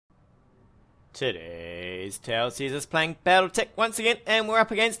Today's tale sees us playing BattleTech once again, and we're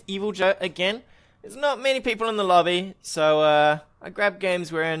up against Evil Joe again. There's not many people in the lobby, so I grab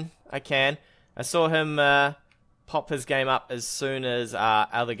games wherein I can. I saw him pop his game up as soon as our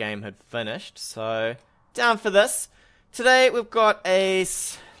other game had finished, so down for this. Today we've got a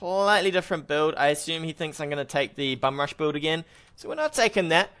slightly different build. I assume he thinks I'm going to take the bum rush build again, so we're not taking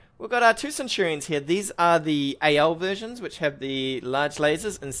that. We've got our two Centurions here. These are the AL versions, which have the large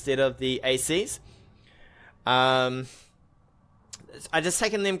lasers instead of the ACs. I just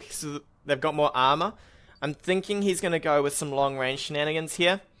taken them because they've got more armor. I'm thinking he's going to go with some long range shenanigans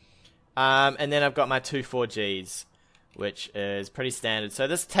here. And then I've got my two 4Gs, which is pretty standard. So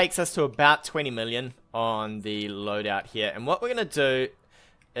this takes us to about 20 million on the loadout here. And what we're going to do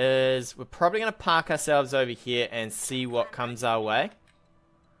is we're probably going to park ourselves over here and see what comes our way.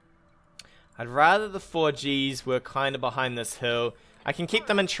 I'd rather the 4Gs were kind of behind this hill. I can keep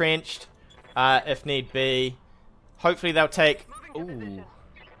them entrenched if need be. Hopefully they'll take... Ooh.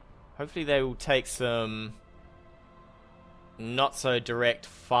 Hopefully they will take some not so direct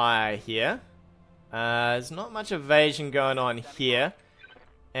fire here. There's not much evasion going on here.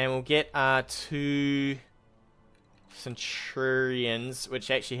 And we'll get our two Centurions, which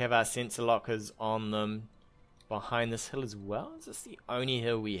actually have our sensor lockers on them, behind this hill as well. Is this the only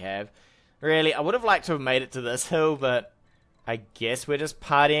hill we have? Really, I would have liked to have made it to this hill, but I guess we're just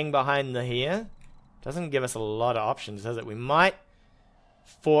partying behind the here. Doesn't give us a lot of options, does it? We might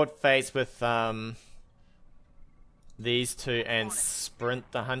forward face with these two and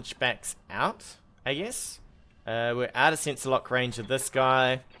sprint the hunchbacks out, I guess. We're out of sensor lock range of this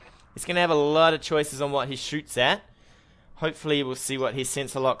guy. He's going to have a lot of choices on what he shoots at. Hopefully we'll see what his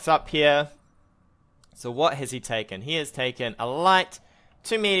sensor locks up here. So what has he taken? He has taken a light,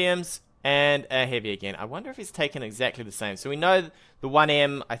 two mediums, and a heavy again. I wonder if he's taken exactly the same. So we know the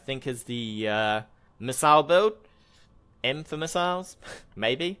 1M, I think, is the missile build. M for missiles?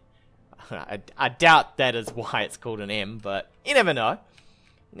 Maybe. I doubt that is why it's called an M, but you never know.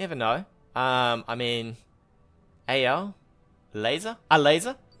 You never know. I mean, AL? Laser? A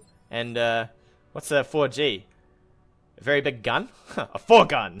laser? And what's a 4G? A very big gun? A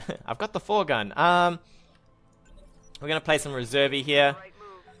 4-gun. I've got the 4-gun. We're going to play some reservy here.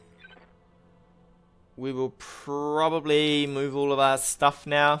 We will probably move all of our stuff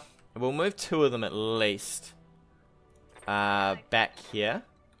now. We'll move two of them at least. Back here.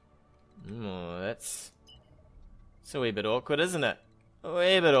 That's a wee bit awkward, isn't it? A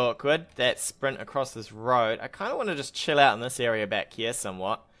wee bit awkward, that sprint across this road. I kind of want to just chill out in this area back here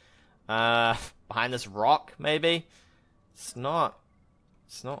somewhat. Behind this rock, maybe? It's not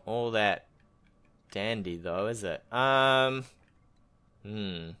all that dandy, though, is it?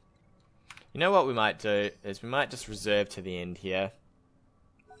 You know what we might do is we might just reserve to the end here,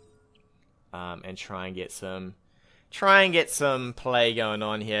 and try and get some play going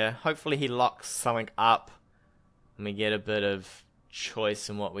on here. Hopefully he locks something up, and we get a bit of choice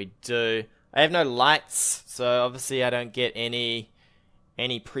in what we do. I have no lights, so obviously I don't get any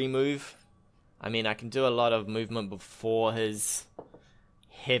pre-move. I mean, I can do a lot of movement before his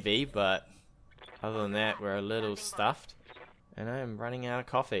heavy, but other than that, we're a little stuffed. And I am running out of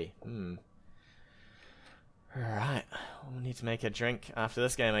coffee. Alright, we'll need to make a drink after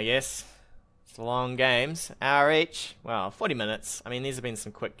this game, I guess. It's long games. Hour each. Well, 40 minutes. I mean, these have been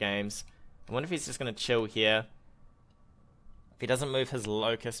some quick games. I wonder if he's just going to chill here. If he doesn't move his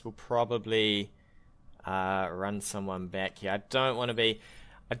locust, we'll probably run someone back here. I don't want to be...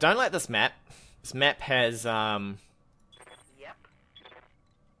 I don't like this map. This map has...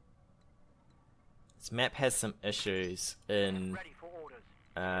 This map has some issues in...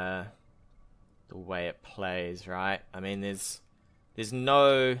 the way it plays, right? I mean, there's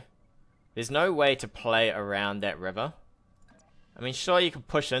no way to play around that river. I mean, sure, you can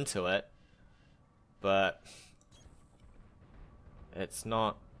push into it, but it's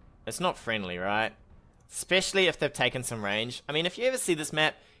not friendly, right? Especially if they've taken some range. I mean, if you ever see this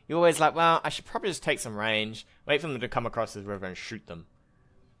map, you're always like, well, I should probably just take some range, wait for them to come across this river and shoot them.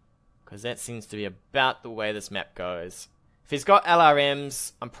 Because that seems to be about the way this map goes. If he's got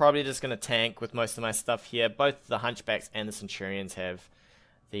LRMs, I'm probably just going to tank with most of my stuff here. Both the Hunchbacks and the Centurions have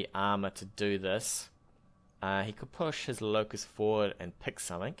the armor to do this. He could push his Locust forward and pick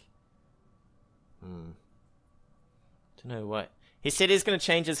something. Don't know what. He said he's going to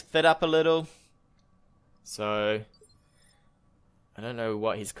change his fit up a little. So, I don't know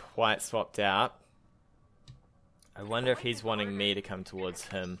what he's quite swapped out. I wonder if he's wanting me to come towards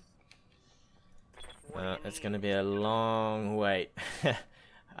him. It's going to be a long wait.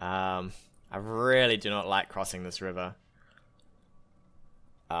 I really do not like crossing this river.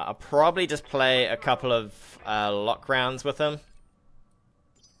 I'll probably just play a couple of lock rounds with him.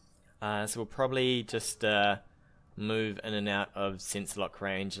 So we'll probably just move in and out of sense lock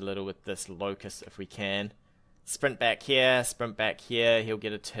range a little with this locust if we can. Sprint back here, he'll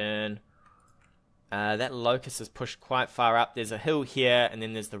get a turn. That locust is pushed quite far up. There's a hill here, and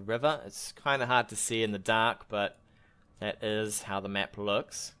then there's the river. It's kind of hard to see in the dark, but that is how the map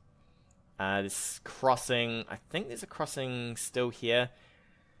looks. This crossing, I think there's a crossing still here.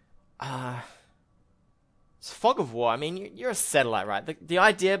 It's fog of war. I mean, you're a satellite, right? The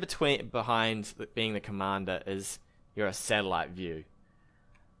idea behind being the commander is you're a satellite view.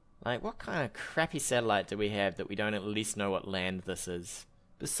 Like, what kind of crappy satellite do we have that we don't at least know what land this is?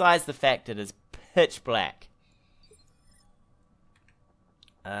 Besides the fact it is pitch black.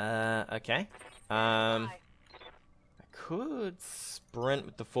 Okay. I could sprint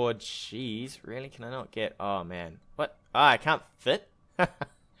with the 4Gs. Really? Can I not get... Oh, man. What? Ah, I can't fit?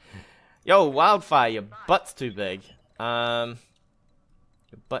 Yo, Wildfire, your butt's too big. Your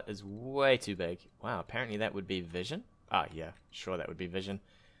butt is way too big. Wow, apparently that would be vision. Ah, yeah, sure that would be vision.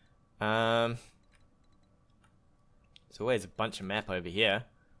 There's always a bunch of map over here,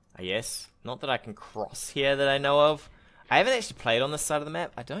 I guess. Not that I can cross here that I know of. I haven't actually played on this side of the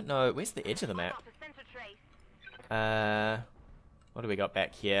map. I don't know. Where's the edge of the map? What do we got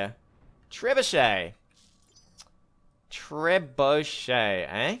back here? Trebuchet. Trebuchet,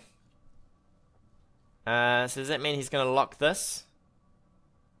 eh? So does that mean he's going to lock this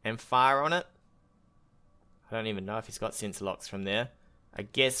and fire on it? I don't even know if he's got sensor locks from there. I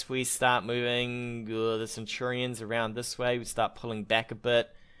guess we start moving the Centurions around this way. We start pulling back a bit.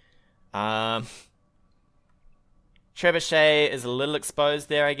 Trebuchet is a little exposed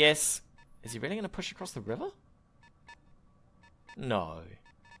there, I guess. Is he really going to push across the river? No.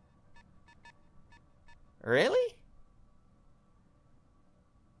 Really?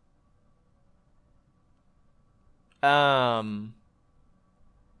 So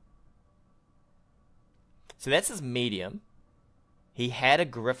that's his medium. He had a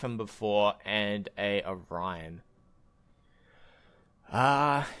Griffin before and a Orion.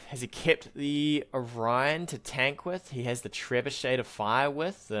 Has he kept the Orion to tank with? He has the Trebuchet to fire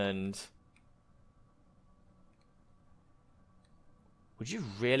with, and... Would you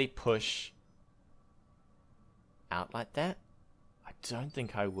really push out like that? I don't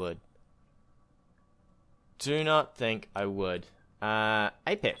think I would. Do not think I would.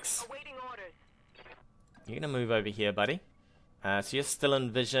 Apex. You're gonna move over here, buddy. So you're still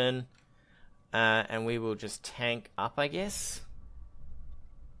in vision. And we will just tank up, I guess.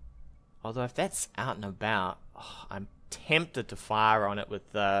 Although if that's out and about, I'm tempted to fire on it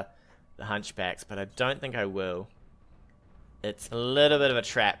with the hunchbacks, but I don't think I will. It's a little bit of a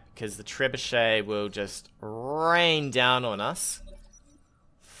trap, because the Trebuchet will just rain down on us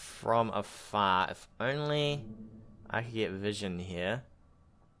from afar. If only I could get vision here.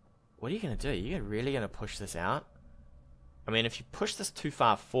 What are you going to do? Are you really going to push this out? I mean, if you push this too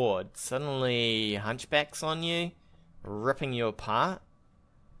far forward, suddenly hunchbacks on you, ripping you apart.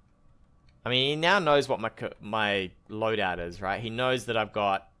 I mean, he now knows what my loadout is, right? He knows that I've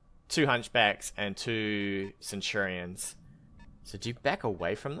got 2 hunchbacks and 2 centurions. So do you back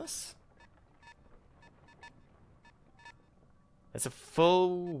away from this? It's a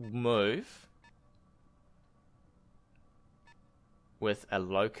full move with a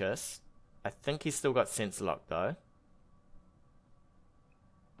locust. I think he's still got sensor lock though.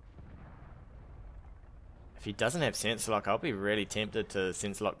 If he doesn't have sensor lock, I'll be really tempted to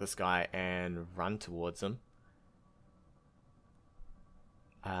sensor lock this guy and run towards him.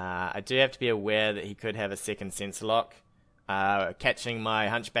 I do have to be aware that he could have a second sensor lock. Catching my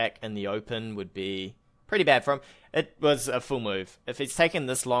hunchback in the open would be pretty bad for him. It was a full move. If he's taken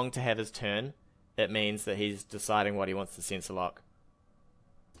this long to have his turn, it means that he's deciding what he wants to sensor lock.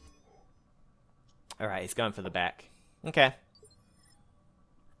 Alright, he's going for the back. Okay.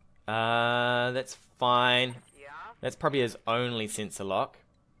 That's fine. That's probably his only sensor lock.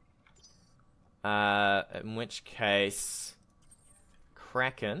 In which case...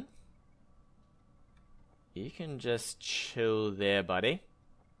 Kraken. You can just chill there, buddy.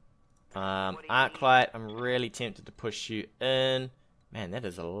 Arclight, I'm really tempted to push you in. Man, that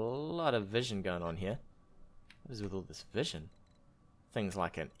is a lot of vision going on here. What is with all this vision? Things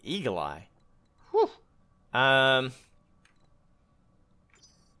like an eagle eye. Whew. Gonna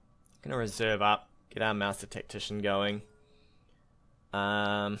reserve up. Get our Master Tactician going.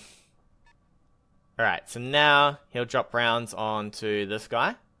 Alright, so now he'll drop rounds onto this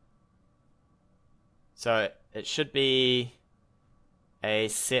guy. So it should be a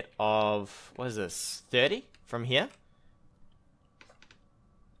set of, what is this, 30 from here.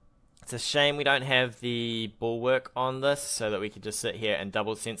 It's a shame we don't have the bulwark on this so that we could just sit here and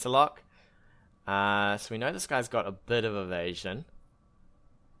double sensor lock. So we know this guy's got a bit of evasion.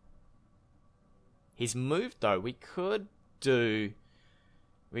 He's moved though. We could do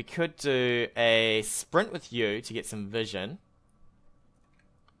a sprint with you to get some vision.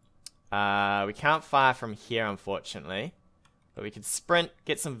 We can't fire from here, unfortunately. But we could sprint,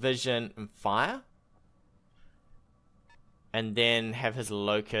 get some vision, and fire. And then have his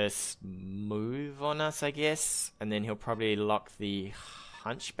locust move on us, I guess. And then he'll probably lock the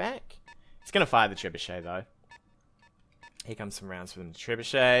hunchback. He's going to fire the trebuchet, though. Here comes some rounds from the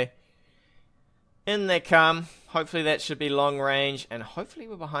trebuchet. In they come. Hopefully that should be long range. And hopefully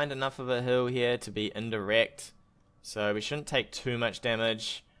we're behind enough of a hill here to be indirect. So we shouldn't take too much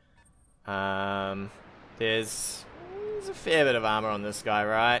damage. There's a fair bit of armor on this guy,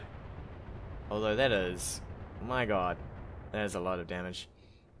 right? Although that is... Oh my god. That is a lot of damage.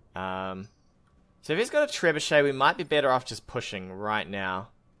 So if he's got a trebuchet, we might be better off just pushing right now.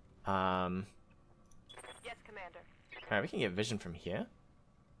 Yes, Commander. Alright, we can get vision from here.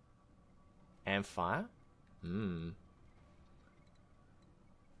 And fire. Yep.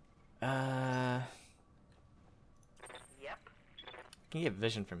 Can get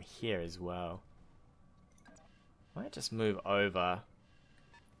vision from here as well. Might just move over.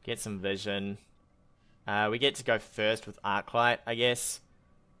 Get some vision. We get to go first with Arclight, I guess.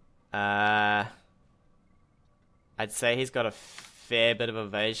 I'd say he's got a fair bit of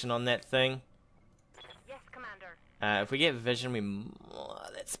evasion on that thing. Yes, Commander. If we get vision,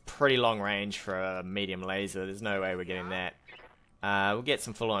 that's pretty long range for a medium laser. There's no way we're getting that. We'll get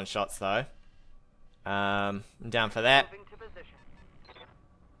some full-on shots though. I'm down for that.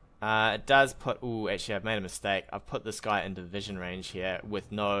 It does put... Ooh, actually I've made a mistake. I've put this guy into vision range here with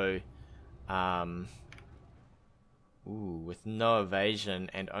no... with no evasion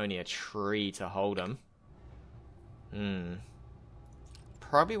and only a tree to hold him.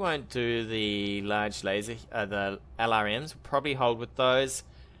 Probably won't do the large laser... the LRMs. We'll probably hold with those.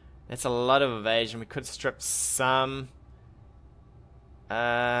 That's a lot of evasion. We could strip some...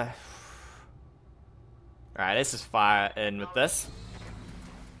 Alright, let's just fire in with this.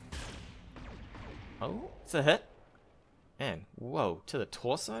 Oh, it's a hit. Man, whoa, to the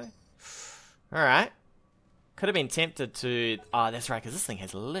torso? Alright. Could have been tempted to... Oh, that's right, because this thing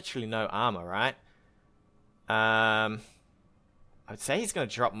has literally no armor, right? I would say he's going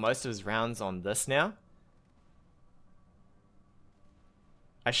to drop most of his rounds on this now.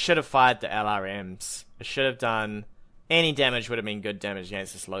 I should have fired the LRMs. I should have done... Any damage would have been good damage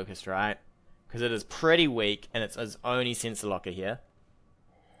against this Locust, right? Because it is pretty weak, and it's his only sensor locker here.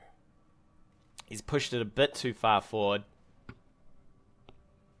 He's pushed it a bit too far forward.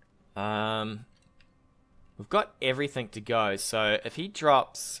 We've got everything to go, so if he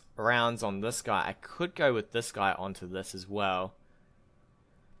drops rounds on this guy, I could go with this guy onto this as well.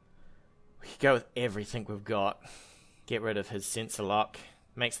 We could go with everything we've got. Get rid of his sensor lock.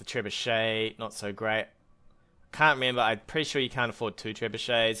 Makes the trebuchet not so great. Can't remember, I'm pretty sure you can't afford 2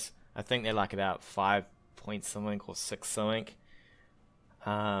 trebuchets. I think they're like about 5 point something or 6 something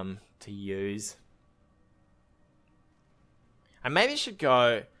to use. I maybe should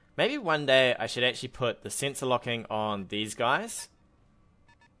go... Maybe one day I should actually put the sensor locking on these guys.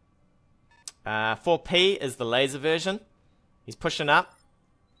 4P is the laser version. He's pushing up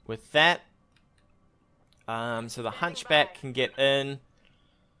with that. So the hunchback can get in.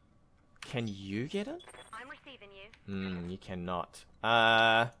 Can you get in? I'm receiving you. You cannot.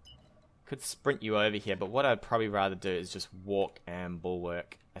 Could sprint you over here, but what I'd probably rather do is just walk and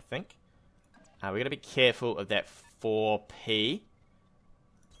bulwark, I think. We gotta be careful of that 4P.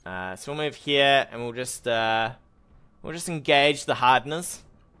 So we'll move here and we'll just engage the hardeners.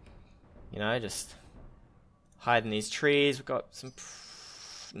 You know, just hide in these trees. We've got some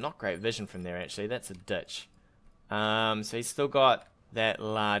not great vision from there actually. That's a ditch. So he's still got that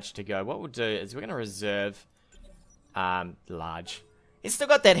large to go. What we'll do is we're gonna reserve large. He's still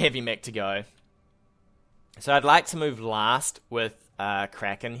got that heavy mech to go. So I'd like to move last with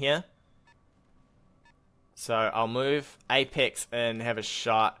Kraken here. So I'll move Apex and have a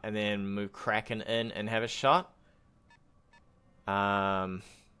shot, and then move Kraken in and have a shot. He's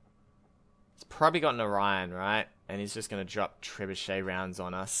probably got an Orion, right? And he's just going to drop trebuchet rounds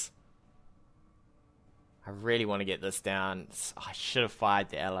on us. I really want to get this down. I should have fired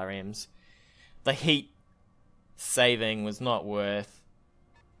the LRMs. The heat saving was not worth.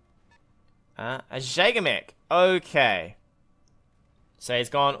 A Jaeger-Mech. Okay. So he's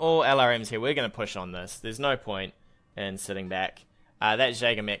gone all LRMs here. We're going to push on this. There's no point in sitting back. That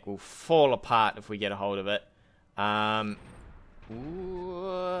Jaeger-Mech will fall apart if we get a hold of it. And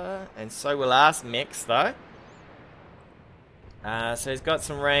And so will our mechs, though. So he's got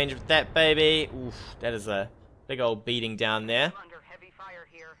some range with that baby. Oof, that is a big old beating down there. I'm under heavy fire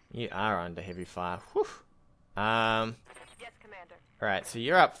here. You are under heavy fire. Whew. Yes, Commander. Alright, so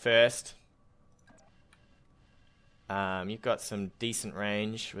you're up first. You've got some decent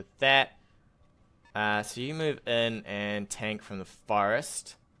range with that. So you move in and tank from the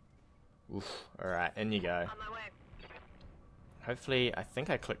forest. Oof. Alright, in you go. On my way. Hopefully, I think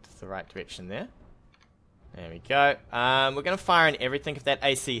I clicked the right direction there. There we go. We're going to fire in everything. If that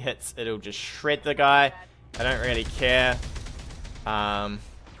AC hits, it'll just shred the guy. I don't really care. I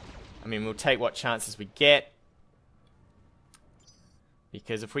mean, we'll take what chances we get.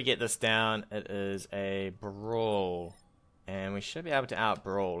 Because if we get this down, it is a brawl. And we should be able to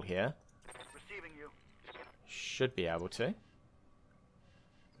out-brawl here. Receiving you. Should be able to.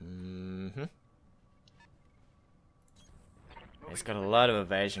 It's got a lot of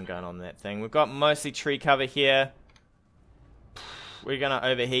evasion going on that thing. We've got mostly tree cover here. We're going to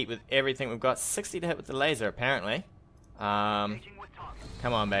overheat with everything. We've got 60 to hit with the laser, apparently. Come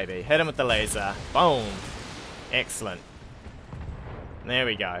on, baby. Hit him with the laser. Boom. Excellent. There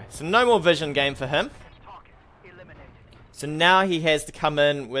we go. So no more vision game for him. So now he has to come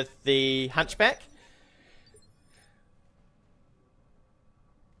in with the hunchback.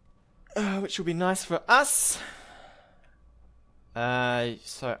 Which will be nice for us.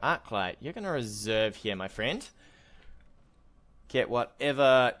 So Arclight, you're going to reserve here, my friend. Get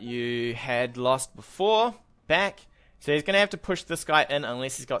whatever you had lost before back. So he's going to have to push this guy in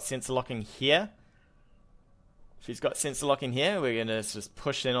unless he's got sensor locking here. If he's got sensor locking here, we're going to just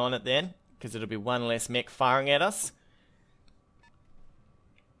push in on it then, because it'll be one less mech firing at us.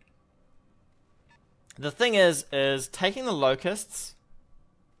 The thing is taking the locusts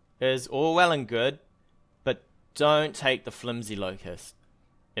is all well and good, but don't take the flimsy locust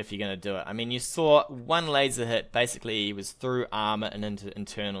if you're going to do it. I mean, you saw one laser hit, basically he was through armor and into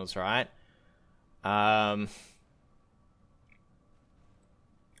internals, right?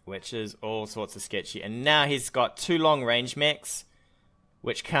 Which is all sorts of sketchy. And now he's got two long range mechs,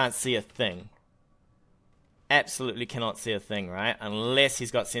 which can't see a thing. Absolutely cannot see a thing, right? Unless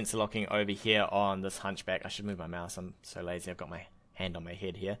he's got sensor locking over here on this hunchback. I should move my mouse, I'm so lazy, I've got my hand on my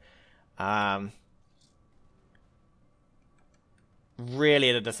head here. Really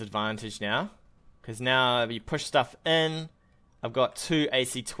at a disadvantage now, because now you push stuff in. I've got two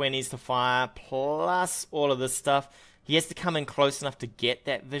AC-20s to fire, plus all of this stuff. He has to come in close enough to get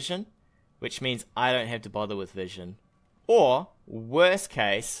that vision, which means I don't have to bother with vision. Or, worst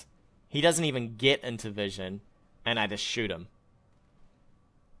case, he doesn't even get into vision, and I just shoot him.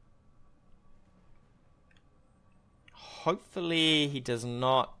 Hopefully he does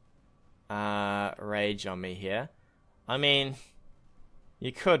not rage on me here. I mean,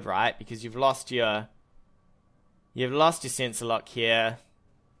 you could, right? Because you've lost your sensor lock here.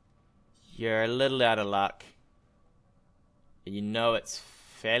 You're a little out of luck. You know it's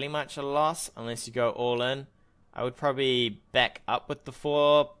fairly much a loss unless you go all in. I would probably back up with the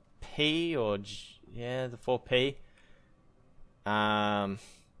 4P or yeah, the 4P.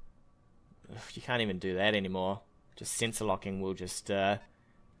 You can't even do that anymore. Just sensor locking will just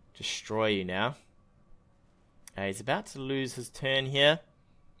destroy you now. He's about to lose his turn here.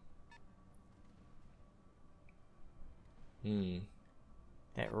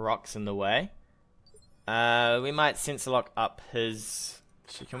 That rock's in the way. We might sensor lock up his...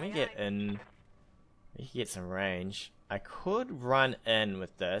 Actually, can we get in... We can get some range. I could run in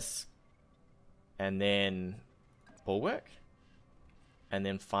with this. And then... Bulwark. And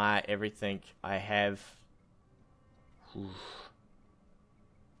then fire everything I have. Oof.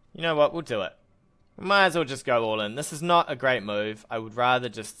 You know what? We'll do it. We might as well just go all in. This is not a great move. I would rather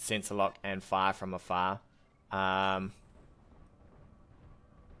just sensor lock and fire from afar.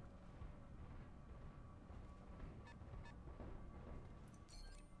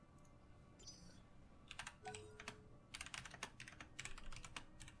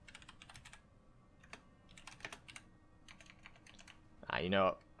 You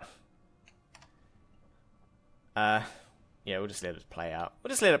know what? Yeah, we'll just let it play out. We'll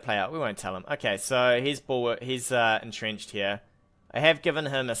just let it play out. We won't tell him. Okay, so he's entrenched here. I have given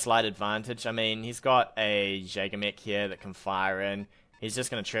him a slight advantage. I mean, he's got a Jaeger mech here that can fire in. He's just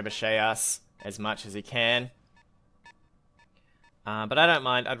going to trebuchet us as much as he can. But I don't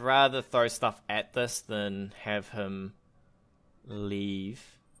mind. I'd rather throw stuff at this than have him leave.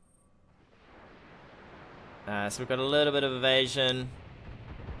 So we've got a little bit of evasion.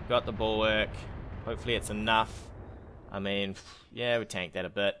 Got the bulwark. Hopefully it's enough. I mean, yeah, we tanked that a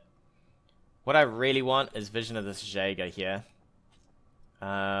bit. What I really want is vision of this Jaeger here.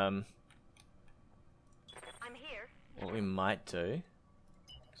 I'm here. What we might do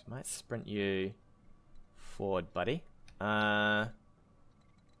is might sprint you forward, buddy. Or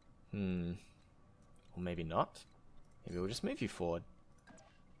maybe not. Maybe we'll just move you forward.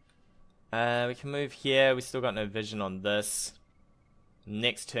 We can move here. We still got no vision on this.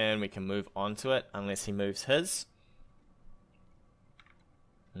 Next turn we can move onto it unless he moves his.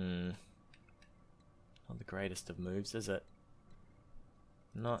 Not the greatest of moves, is it?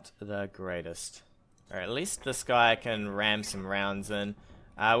 Not the greatest. Alright, at least this guy can ram some rounds in.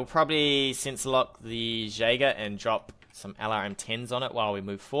 We'll probably sensor lock the Jaeger and drop some LRM-10s on it while we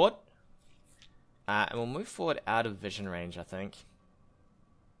move forward. And we'll move forward out of vision range, I think.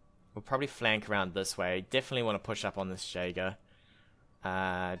 We'll probably flank around this way. Definitely want to push up on this Jaeger. Do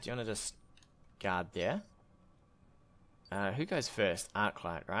you want to just guard there? Who goes first?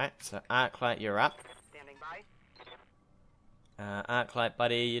 Arclight, right? So Arclight, you're up. Standing by. Arclight,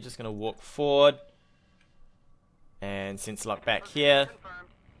 buddy, you're just going to walk forward. And sensor lock back here. Confirmed.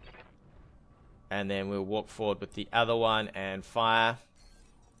 And then we'll walk forward with the other one and fire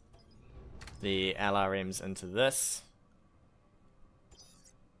the LRMs into this.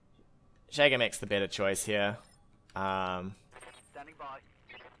 Shadowrun's the better choice here. Standing by.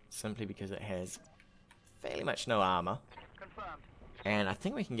 Simply because it has fairly much no armor. Confirmed. And I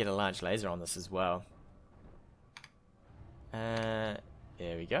think we can get a large laser on this as well. There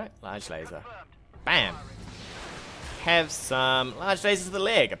we go. Large laser. Confirmed. Bam! Have some large lasers to the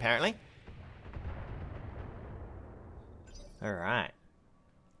leg, apparently. Alright.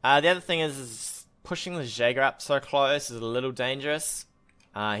 The other thing is pushing the Jaeger up so close is a little dangerous.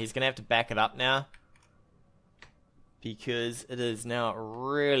 He's going to have to back it up now. Because it is now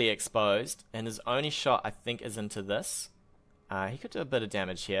really exposed. And his only shot, I think, is into this. He could do a bit of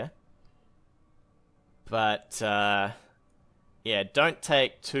damage here. But, yeah, don't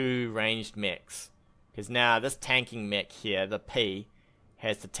take two ranged mechs. Because now this tanking mech here, the P,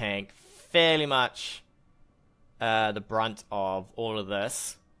 has to tank fairly much the brunt of all of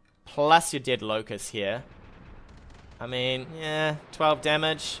this. Plus your dead locust here. I mean, yeah, 12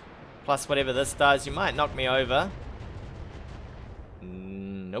 damage. Plus whatever this does. You might knock me over.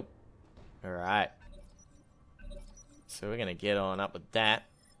 Nope. Alright. So we're going to get on up with that.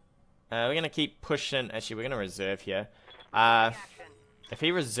 We're going to keep pushing. Actually, we're going to reserve here. If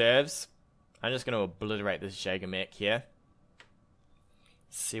he reserves, I'm just going to obliterate this Jaeger mech here.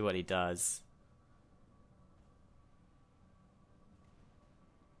 See what he does.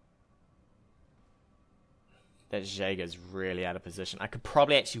 That Jaeger's really out of position. I could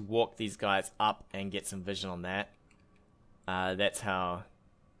probably actually walk these guys up and get some vision on that. That's how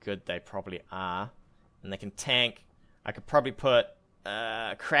good they probably are. And they can tank. I could probably put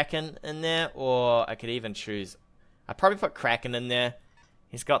Kraken in there, or I could even choose... I'd probably put Kraken in there.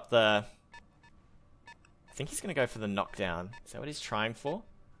 He's got the... I think he's going to go for the knockdown. Is that what he's trying for?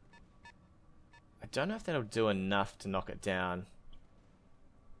 I don't know if that'll do enough to knock it down.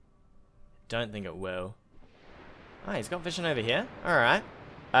 Don't think it will. Oh, he's got vision over here. Alright.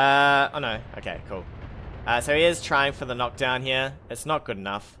 Oh no. Okay, cool. So he is trying for the knockdown here. It's not good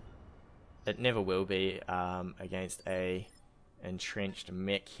enough. It never will be against a entrenched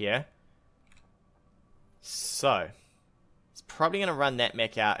mech here. So, he's probably going to run that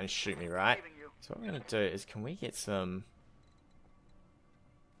mech out and shoot me, right? So what we're going to do is, can we get some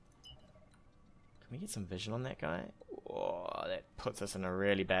vision on that guy? Oh, that puts us in a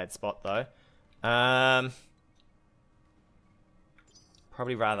really bad spot, though.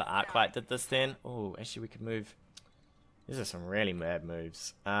 Probably rather Arclight did this then. Oh, actually we could move. These are some really mad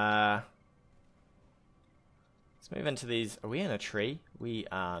moves. Let's move into these. Are we in a tree? We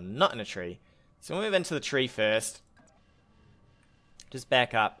are not in a tree. So we'll move into the tree first. Just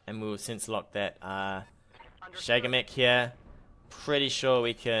back up and we'll sensor lock that Jaeger mech here. Pretty sure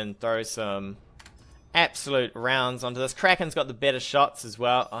we can throw some absolute rounds onto this. Kraken's got the better shots as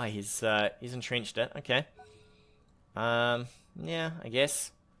well. Oh, he's entrenched it. Okay. Yeah, I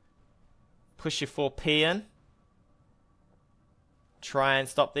guess. Push your 4P in. Try and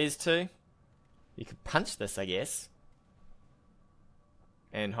stop these two. You could punch this, I guess.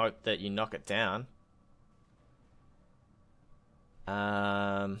 And hope that you knock it down.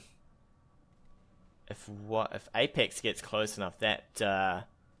 If Apex gets close enough, that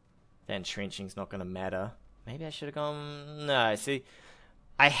entrenching's not gonna matter. Maybe I should have gone. No, see,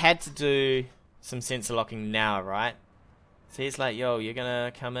 I had to do some sensor locking now, right? So he's like, yo, you're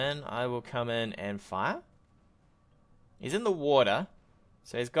gonna come in? I will come in and fire. He's in the water,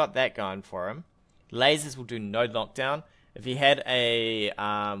 so he's got that going for him. Lasers will do no knockdown. If he had a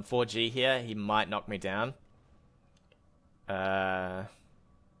 4G here, he might knock me down.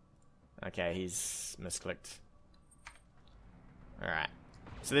 Okay, he's misclicked. Alright.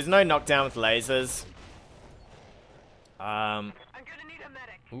 So there's no knockdown with lasers. I'm gonna need a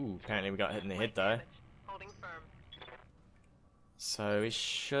medic. Ooh, apparently we got hit in the head though. Holding firm. So we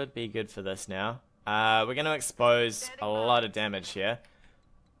should be good for this now. We're going to expose a lot of damage here.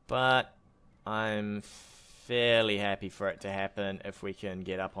 But I'm fairly happy for it to happen if we can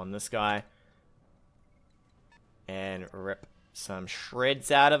get up on this guy. And rip some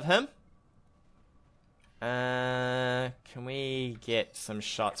shreds out of him. Can we get some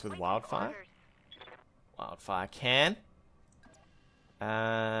shots with wildfire? Wildfire can.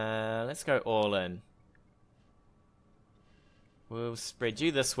 Let's go all in. We'll spread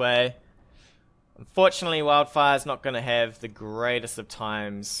you this way. Unfortunately, Wildfire's not going to have the greatest of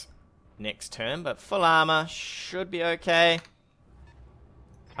times next turn, but full armor should be okay.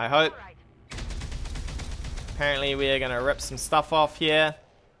 I hope. Apparently, we are going to rip some stuff off here.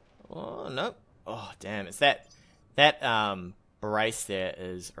 Oh, nope. Oh, damn. It's that brace there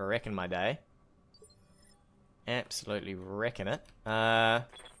is wrecking my day. Absolutely wrecking it.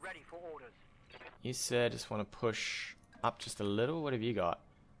 Ready for orders. You, sir, just want to push up just a little. What have you got?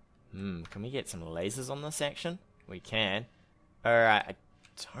 Can we get some lasers on this action? We can. Alright, I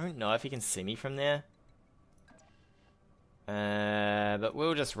don't know if he can see me from there. But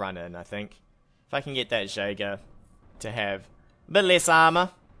we'll just run in, I think. If I can get that Jaeger to have a bit less armor,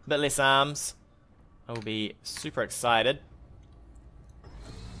 a bit less arms, I will be super excited.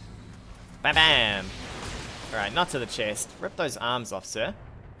 Bam bam! Alright, not to the chest. Rip those arms off, sir.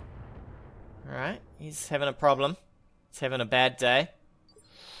 Alright, he's having a problem. He's having a bad day.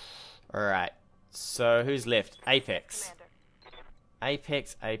 Alright, so who's left? Apex. Commander.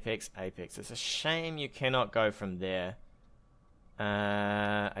 Apex, Apex, Apex. It's a shame you cannot go from there.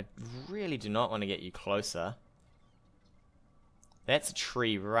 I really do not want to get you closer. That's a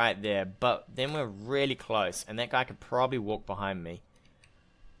tree right there, but then we're really close, and that guy could probably walk behind me.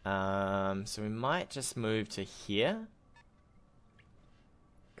 So we might just move to here.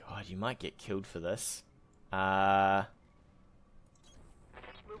 God, you might get killed for this. Move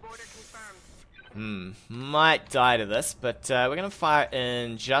order confirmed. Might die to this, but we're going to fire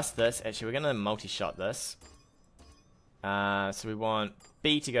in just this. Actually, we're going to multi-shot this. So we want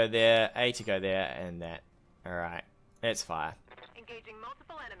B to go there, A to go there, and that. Alright, let's fire. Engaging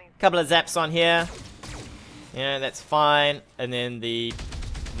multiple enemies. Couple of zaps on here. Yeah, that's fine. And then the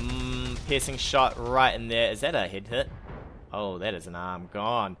piercing shot right in there. Is that a head hit? Oh, that is an arm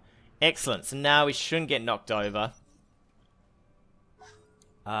gone. Excellent. So now we shouldn't get knocked over.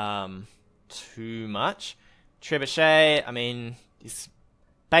 Too much. Trebuchet, I mean, he's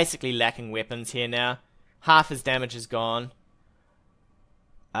basically lacking weapons here now. Half his damage is gone.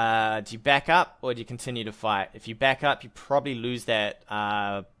 Do you back up or do you continue to fight? If you back up, you probably lose that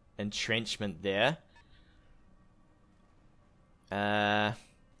entrenchment there.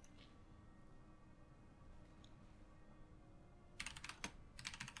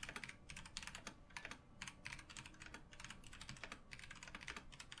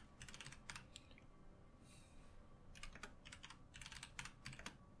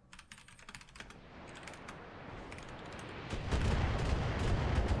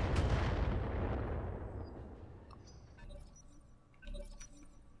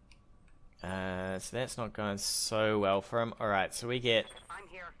 So that's not going so well for him. Alright, so we get I'm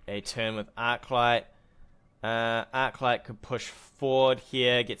here. a turn with Arclight. Arclight could push forward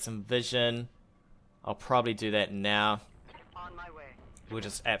here, get some vision. I'll probably do that now. On my way. We'll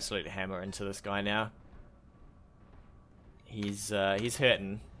just absolutely hammer into this guy now. He's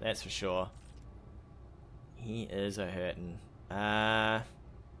hurting, that's for sure. He is a hurting. Damn,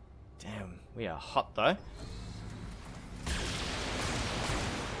 we are hot though.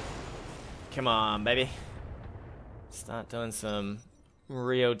 Come on, baby. Start doing some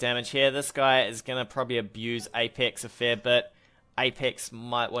real damage here. This guy is going to probably abuse Apex a fair bit. Apex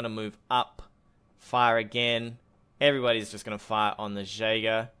might want to move up. Fire again. Everybody's just going to fire on the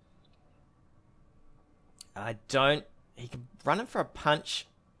Jaeger. He could run in for a punch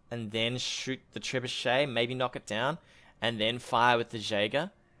and then shoot the trebuchet. Maybe knock it down. And then fire with the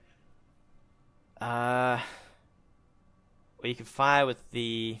Jaeger. Or you could fire with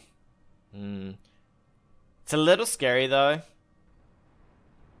the... It's a little scary though.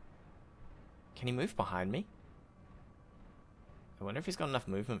 Can he move behind me? I wonder if he's got enough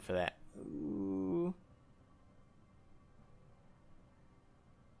movement for that. Ooh.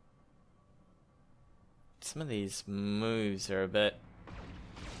 Some of these moves are a bit...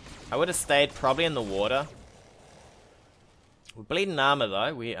 I would have stayed probably in the water. We're bleeding armor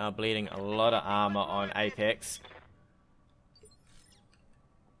though. We are bleeding a lot of armor on Apex.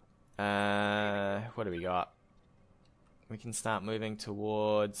 What do we got? We can start moving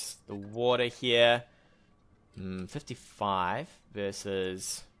towards the water here. 55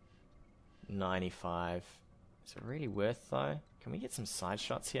 versus 95. Is it really worth though? Can we get some side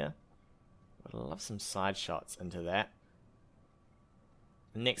shots here? I'd love some side shots into that.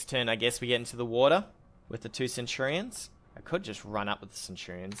 The next turn, I guess we get into the water with the 2 Centurions. I could just run up with the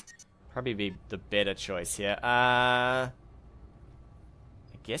Centurions. Probably be the better choice here. I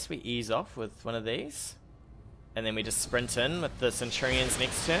guess we ease off with one of these. And then we just sprint in with the Centurions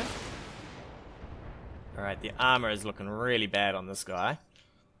next turn. Alright, the armor is looking really bad on this guy.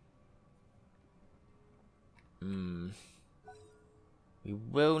 We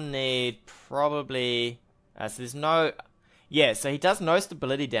will need probably... so there's no... Yeah, so he does no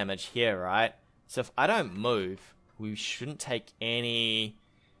stability damage here, right? So if I don't move, we shouldn't take any...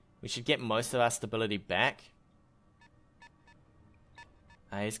 We should get most of our stability back.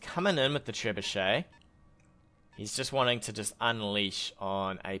 He's coming in with the trebuchet. He's just wanting to just unleash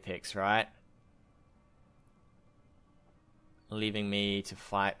on Apex, right? Leaving me to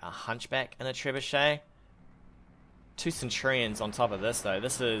fight a Hunchback and a trebuchet. 2 Centurions on top of this, though.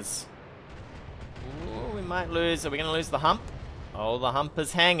 This is... Ooh, we might lose. Are we going to lose the hump? Oh, the hump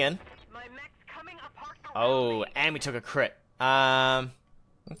is hanging. My mech's coming apart Oh, and we took a crit.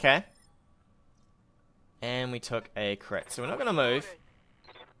 Okay. And we took a crit. So we're not going to move.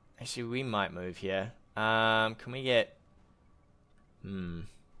 Actually, we might move here. Can we get...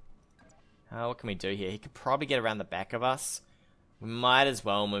 what can we do here? He could probably get around the back of us. We might as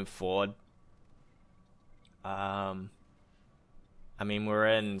well move forward. I mean, we're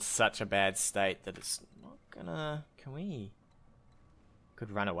in such a bad state that it's not gonna... Can we...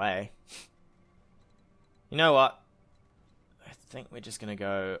 Could run away. You know what? I think we're just gonna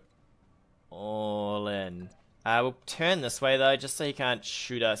go all in. We'll turn this way, though, just so he can't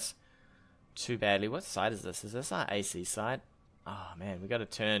shoot us too badly. What side is this? Is this our AC side? Oh, man, we gotta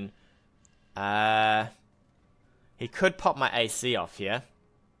turn... He could pop my AC off here.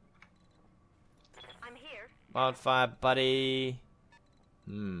 I'm here. Wildfire, buddy.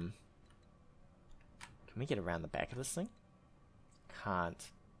 Can we get around the back of this thing?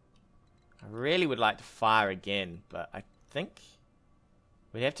 Can't. I really would like to fire again, but I think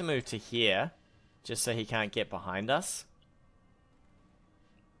we'd have to move to here just so he can't get behind us.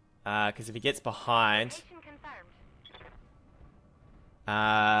 Because if he gets behind... Location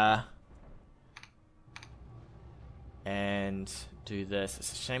confirmed. And do this.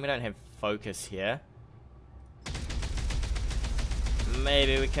 It's a shame we don't have focus here.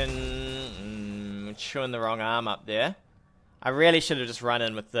 Maybe we can... chewing the wrong arm up there. I really should have just run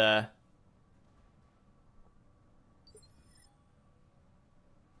in with the...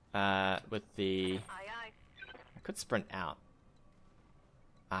 with the... Aye, aye. I could sprint out.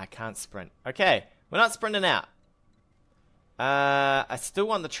 I can't sprint. Okay, we're not sprinting out. I still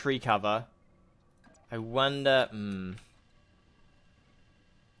want the tree cover. I wonder...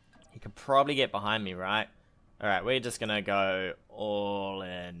 He could probably get behind me, right? Alright, we're just gonna go all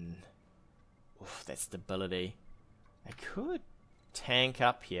in. Oof, that stability. I could tank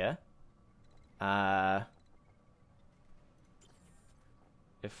up here.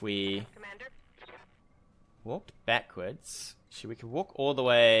 If we Commander. walked backwards... We could walk all the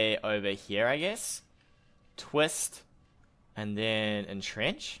way over here, I guess. Twist. And then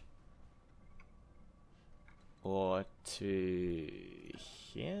entrench. Or to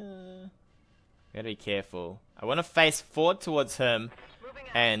here. We gotta be careful. I want to face forward towards him. Moving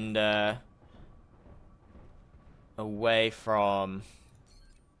out. And away from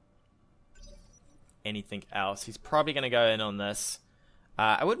anything else. He's probably gonna go in on this.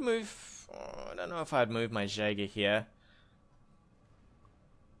 I would move... I don't know if I'd move my Jaeger here.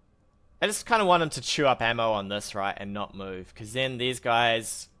 I just kind of want him to chew up ammo on this, right, and not move. Because then these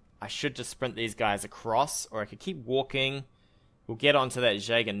guys... I should just sprint these guys across, or I could keep walking. We'll get onto that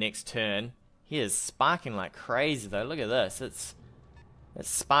Jaeger next turn. He is sparking like crazy, though. Look at this. It's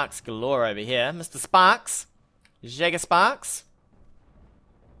Sparks galore over here. Mr. Sparks. Jaeger Sparks.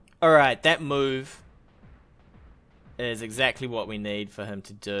 Alright, that move is exactly what we need for him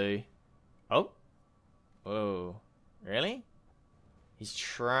to do. Oh. Whoa. Really? He's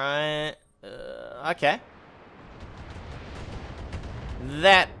trying... okay.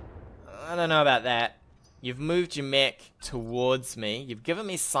 That... I don't know about that. You've moved your mech towards me. You've given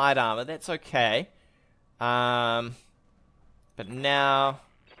me side armor. That's okay. But now...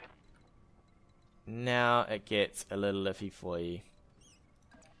 Now it gets a little iffy for you.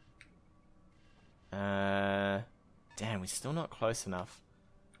 Damn, we're still not close enough.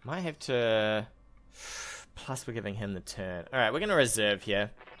 Might have to... Plus we're giving him the turn. Alright, we're going to reserve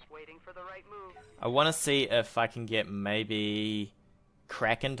here. Waiting I want to see if I can get maybe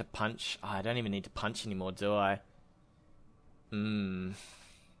Kraken to punch. Oh, I don't even need to punch anymore, do I?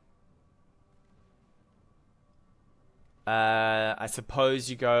 I suppose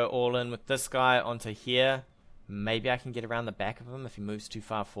you go all in with this guy onto here. Maybe I can get around the back of him if he moves too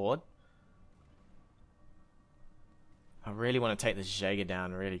far forward. I really want to take this Jaeger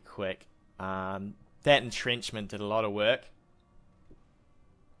down really quick. That entrenchment did a lot of work.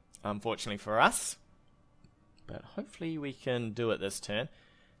 Unfortunately for us. But hopefully we can do it this turn.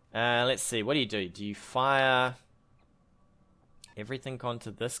 Let's see, what do? Do you fire everything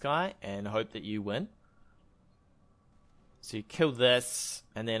onto this guy and hope that you win? So you kill this,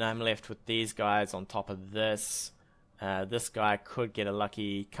 and then I'm left with these guys on top of this. This guy could get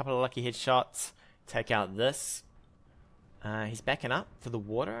a couple of lucky headshots. Take out this. He's backing up for the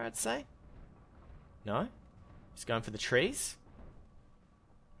water, I'd say. No? He's going for the trees.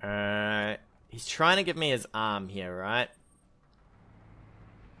 He's trying to give me his arm here, right?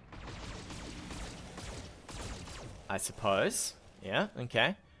 I suppose. Yeah,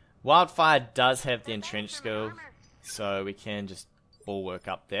 okay. Wildfire does have the entrenched skill, so we can just bulwark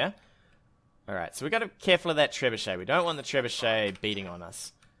up there. Alright, so we got to be careful of that trebuchet. We don't want the trebuchet beating on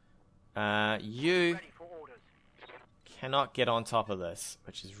us. You cannot get on top of this,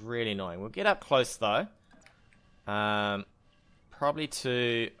 which is really annoying. We'll get up close though. Probably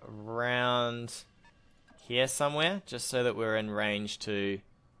to around here somewhere, just so that we're in range to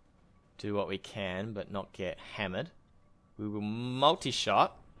do what we can, but not get hammered. We will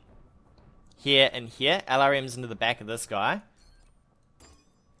multi-shot here and here. LRMs into the back of this guy.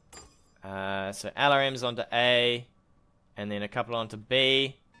 So LRMs onto A, and then a couple onto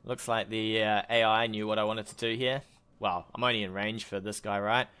B. Looks like the AI knew what I wanted to do here. Well, I'm only in range for this guy,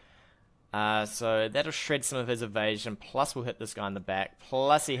 right? So that'll shred some of his evasion, plus we'll hit this guy in the back,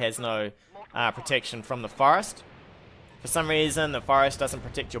 plus he has no protection from the forest. For some reason, the forest doesn't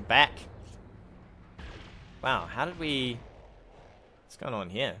protect your back. Wow, how did we... What's going on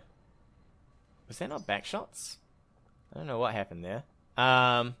here? Was there not back shots? I don't know what happened there.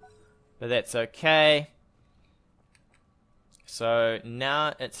 But that's okay. So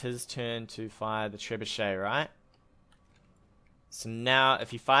now it's his turn to fire the trebuchet, right? So now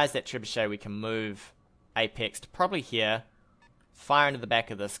if he fires that trebuchet, we can move Apex to probably here. Fire into the back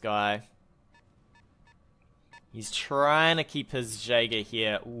of this guy. He's trying to keep his Jaeger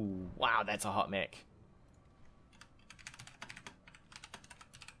here. Ooh, wow, that's a hot mech.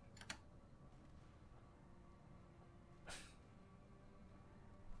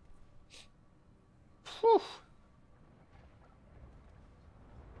 Whew.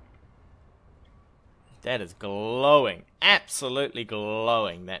 That is glowing. Absolutely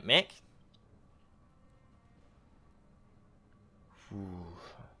glowing, that mech. Whew.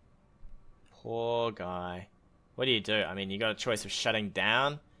 Poor guy. What do? I mean, you got a choice of shutting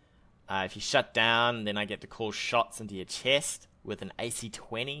down. If you shut down, then I get to call shots into your chest with an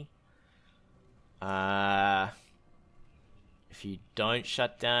AC-20. If you don't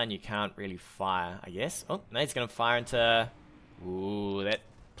shut down, you can't really fire, I guess. Oh, now he's going to fire into... Ooh, that...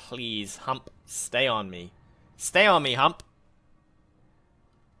 Please, Hump, stay on me. Stay on me, Hump.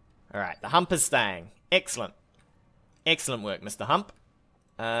 Alright, the Hump is staying. Excellent. Excellent work, Mr. Hump.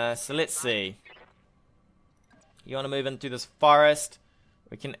 So let's see. You want to move in through this forest.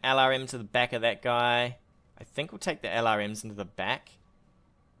 We can LRM to the back of that guy. I think we'll take the LRMs into the back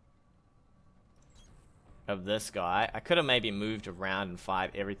of this guy. I could have maybe moved around and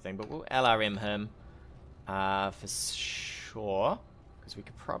fired everything, but we'll LRM him for sure. Because we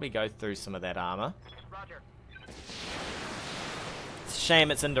could probably go through some of that armor. Roger. It's a shame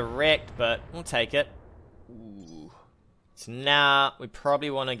it's indirect, but we'll take it. Ooh. So now we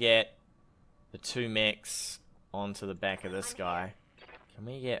probably want to get the two mechs onto the back of this guy. Can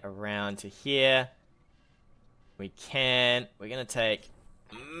we get around to here? We can. We're going to take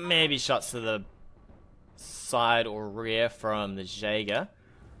maybe shots to the side or rear from the Jaeger.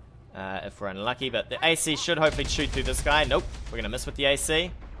 If we're unlucky, but the AC should hopefully shoot through this guy. Nope, we're going to miss with the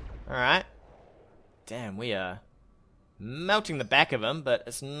AC. Alright. Damn, we are melting the back of him, but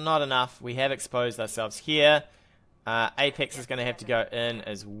it's not enough. We have exposed ourselves here. Apex is going to have to go in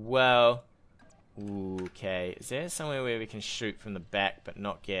as well. Ooh, okay, is there somewhere where we can shoot from the back but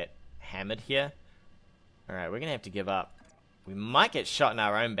not get hammered here? Alright, we're going to have to give up. We might get shot in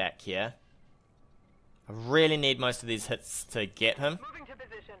our own back here. I really need most of these hits to get him. Moving to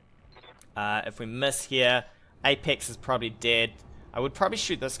position. If we miss here, Apex is probably dead. I would probably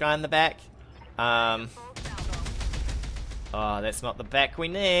shoot this guy in the back. Oh, that's not the back we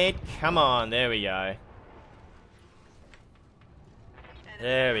need. Come on, there we go.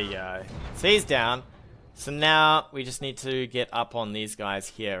 There we go. So he's down. So now we just need to get up on these guys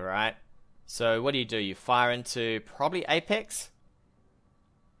here, right? So what do? You fire into probably Apex?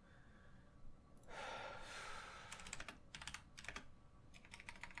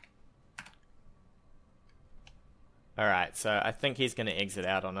 Alright, so I think he's going to exit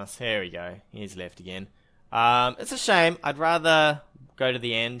out on us. Here we go. He's left again. It's a shame. I'd rather go to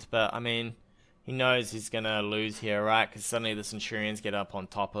the end, but I mean, he knows he's going to lose here, right? Because suddenly the Centurions get on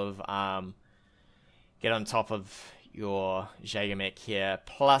top of your Jaeger mech here.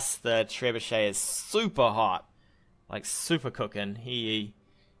 Plus the Trebuchet is super hot. Like super cooking. He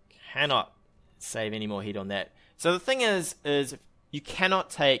cannot save any more heat on that. So the thing is you cannot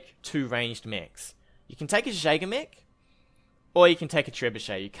take two ranged mechs. You can take a Jaeger mech, or you can take a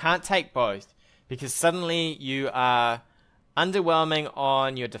Trebuchet. You can't take both, because suddenly you are underwhelming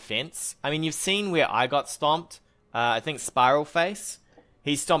on your defense. I mean, you've seen where I got stomped. I think Spiral Face,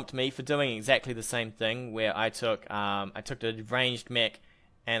 he stomped me for doing exactly the same thing, where I took the ranged mech,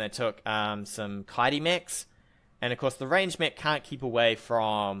 and I took some kitey mechs, and of course the ranged mech can't keep away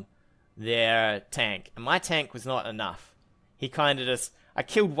from their tank, and my tank was not enough. He kind of just, I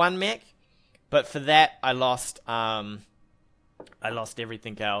killed one mech, but for that I lost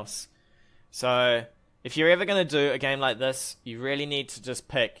everything else. So if you're ever going to do a game like this, you really need to just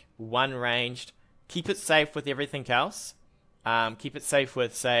pick one ranged, keep it safe with everything else, keep it safe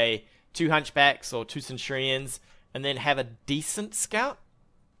with, say, 2 Hunchbacks or 2 Centurions, and then have a decent scout.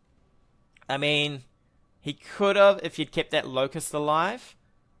 I mean, he could have, if he'd kept that Locust alive,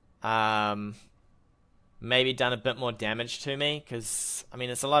 maybe done a bit more damage to me, because, I mean,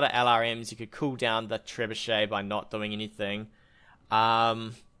 it's a lot of LRMs. You could cool down the Trebuchet by not doing anything.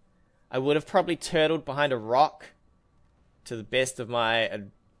 I would have probably turtled behind a rock to the best of my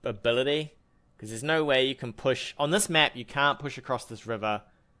ability, because there's no way you can push. On this map, you can't push across this river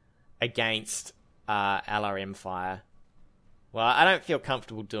against LRM fire. Well, I don't feel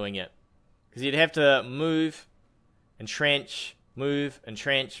comfortable doing it, because you'd have to move, entrench, move,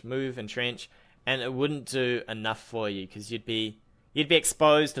 entrench, move, entrench, and it wouldn't do enough for you, because you'd be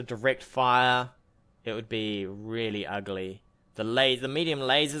exposed to direct fire. It would be really ugly. The medium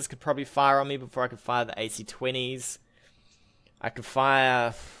lasers could probably fire on me before I could fire the AC-20s. I could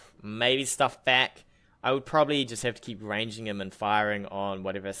fire maybe stuff back. I would probably just have to keep ranging him and firing on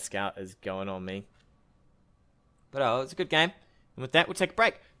whatever scout is going on me. But oh, it's a good game. And with that, we'll take a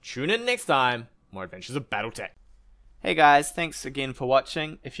break. Tune in next time. More adventures of BattleTech. Hey guys, thanks again for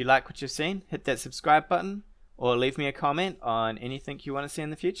watching. If you like what you've seen, hit that subscribe button, or leave me a comment on anything you want to see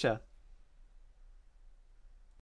in the future.